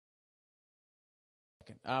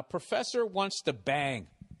Professor wants to bang.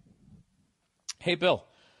 Hey, Bill,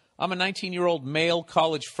 I'm a 19-year-old male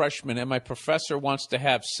college freshman, and my professor wants to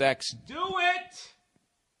have sex. Do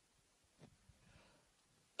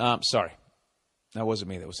it! Sorry. That wasn't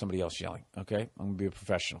me. That was somebody else yelling, okay? I'm going to be a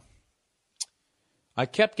professional. I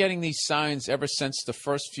kept getting these signs ever since the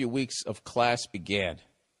first few weeks of class began.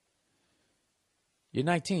 You're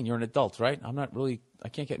 19. You're an adult, right? I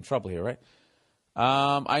can't get in trouble here, right?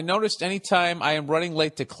 I noticed anytime I am running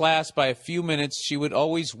late to class by a few minutes, she would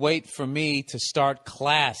always wait for me to start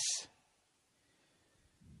class.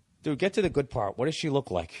 Dude, get to the good part. What does she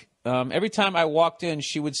look like? Every time I walked in,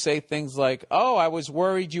 she would say things like, "Oh, I was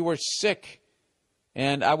worried you were sick,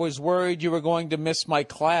 and I was worried you were going to miss my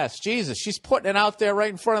class." Jesus, she's putting it out there right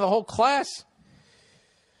in front of the whole class.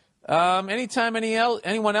 Anytime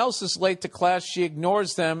anyone else is late to class, she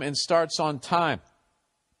ignores them and starts on time.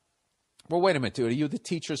 Well, wait a minute, dude. Are you the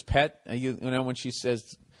teacher's pet? Are you know, when she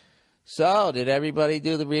says, "So, did everybody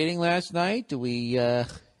do the reading last night? Do we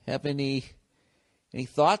have any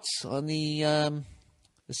thoughts on the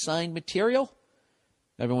assigned material?"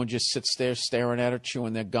 Everyone just sits there staring at her,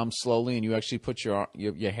 chewing their gum slowly, and you actually put your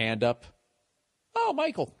hand up. "Oh,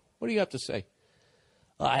 Michael, what do you have to say?"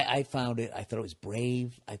 I found it. I thought it was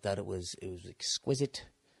brave. I thought it was exquisite.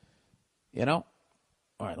 You know?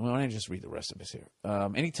 All right, let me just read the rest of this here.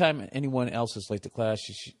 Anytime anyone else is late to class,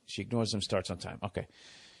 she ignores them, starts on time. Okay.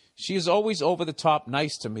 She is always over the top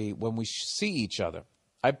nice to me when we see each other.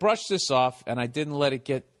 I brushed this off, and I didn't let it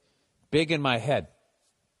get big in my head.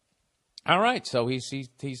 All right, so he's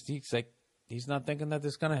like, he's not thinking that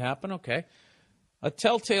this is going to happen. Okay. A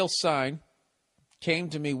telltale sign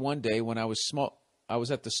came to me one day when I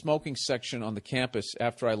was at the smoking section on the campus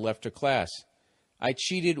after I left her class. I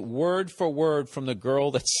cheated word for word from the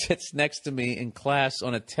girl that sits next to me in class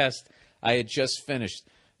on a test I had just finished.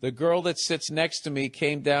 The girl that sits next to me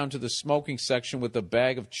came down to the smoking section with a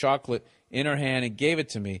bag of chocolate in her hand and gave it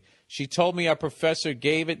to me. She told me our professor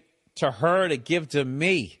gave it to her to give to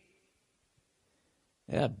me.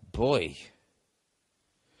 Yeah, boy.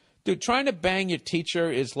 Dude, trying to bang your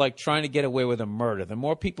teacher is like trying to get away with a murder. The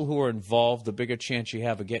more people who are involved, the bigger chance you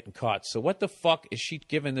have of getting caught. So what the fuck is she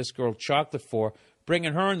giving this girl chocolate for,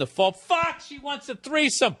 bringing her in the fault? Fuck, she wants a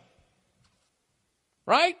threesome.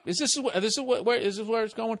 Right? Is this where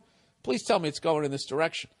it's going? Please tell me it's going in this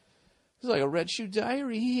direction. It's like a Red Shoe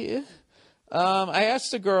Diary here. I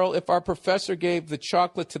asked the girl if our professor gave the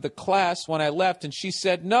chocolate to the class when I left, and she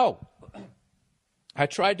said no. I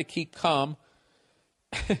tried to keep calm.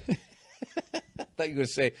 I thought you were going to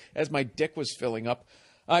say, as my dick was filling up.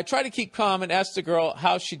 I tried to keep calm and asked the girl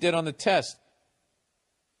how she did on the test.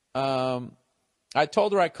 I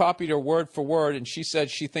told her I copied her word for word, and she said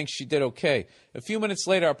she thinks she did okay. A few minutes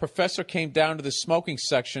later, our professor came down to the smoking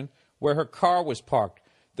section where her car was parked.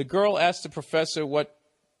 The girl asked the professor what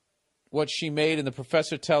she made, and the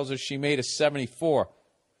professor tells her she made a 74.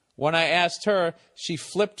 When I asked her, she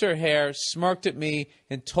flipped her hair, smirked at me,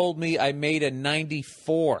 and told me I made a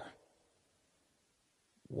 94.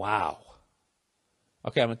 Wow.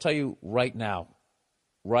 Okay, I'm going to tell you right now,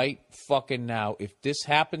 right fucking now, if this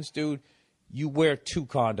happens, dude, you wear 2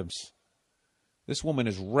 condoms. This woman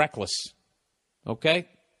is reckless. Okay?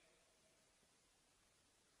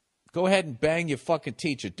 Go ahead and bang your fucking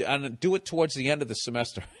teacher. And do it towards the end of the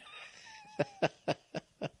semester.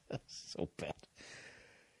 So bad.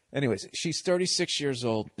 Anyways, she's 36 years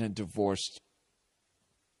old and divorced.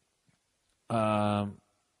 On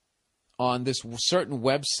this certain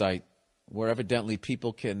website where evidently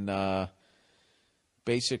people can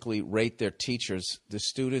basically rate their teachers, the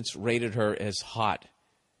students rated her as hot.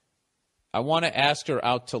 I want to ask her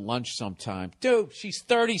out to lunch sometime. Dude, she's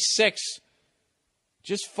 36.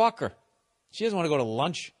 Just fuck her. She doesn't want to go to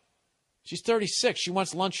lunch. She's 36. She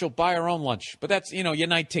wants lunch. She'll buy her own lunch. But that's, you're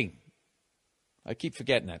 19. I keep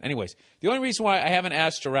forgetting that. Anyways, the only reason why I haven't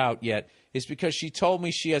asked her out yet is because she told me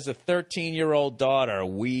she has a 13-year-old daughter.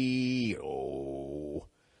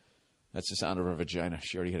 That's the sound of her vagina.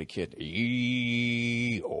 She already had a kid.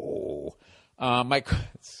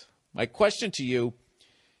 My question to you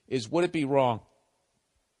is, would it be wrong?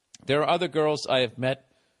 There are other girls I have met,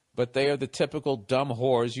 but they are the typical dumb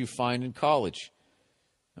whores you find in college.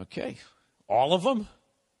 Okay. All of them?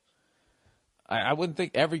 I wouldn't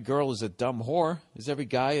think every girl is a dumb whore. Is every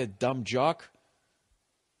guy a dumb jock?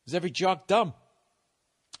 Is every jock dumb?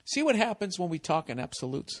 See what happens when we talk in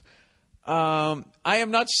absolutes. I am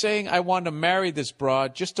not saying I want to marry this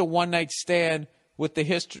broad. Just a one-night stand with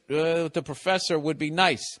the professor would be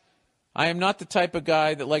nice. I am not the type of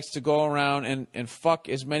guy that likes to go around and fuck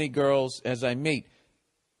as many girls as I meet.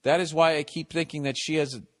 That is why I keep thinking that she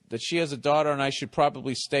has that she has a daughter and I should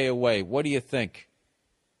probably stay away. What do you think?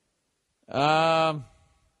 I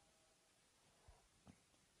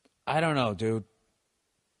don't know, dude.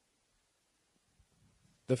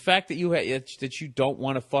 The fact that you don't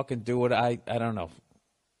want to fucking do it, I don't know.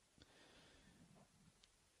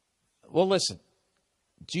 Well, listen.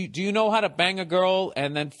 Do you know how to bang a girl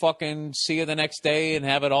and then fucking see her the next day and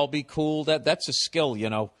have it all be cool? That's a skill, you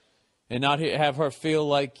know, and not have her feel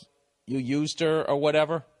like you used her or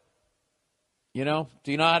whatever. You know,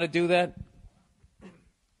 do you know how to do that?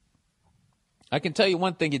 I can tell you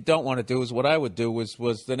one thing you don't want to do is what I would do was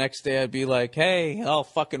the next day I'd be like, hey, all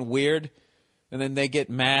fucking weird, and then they get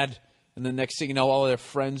mad, and the next thing you know, all their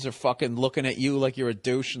friends are fucking looking at you like you're a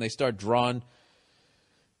douche, and they start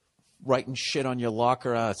writing shit on your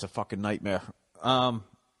locker. It's a fucking nightmare.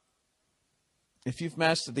 If you've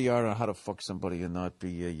mastered the art on how to fuck somebody and not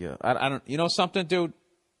be I don't, you know something, dude?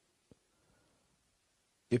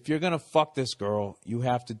 If you're going to fuck this girl, you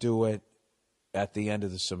have to do it at the end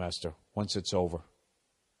of the semester, once it's over.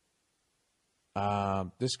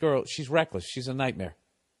 This girl, she's reckless. She's a nightmare.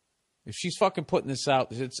 If she's fucking putting this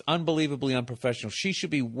out, it's unbelievably unprofessional. She should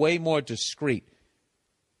be way more discreet.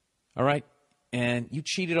 All right? And you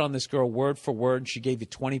cheated on this girl word for word, and she gave you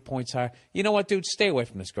 20 points higher. You know what, dude? Stay away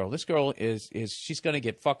from this girl. This girl she's going to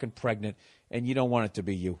get fucking pregnant, and you don't want it to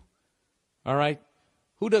be you. All right?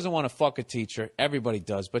 Who doesn't want to fuck a teacher? Everybody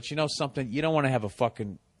does. But you know something? You don't want to have a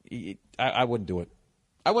fucking... I wouldn't do it.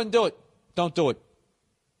 I wouldn't do it. Don't do it.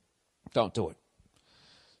 Don't do it.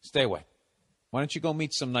 Stay away. Why don't you go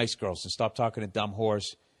meet some nice girls and stop talking to dumb whores?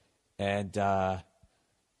 And,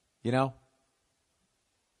 you know,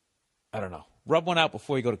 I don't know. Rub one out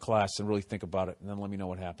before you go to class and really think about it, and then let me know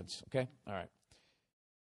what happens. Okay? All right.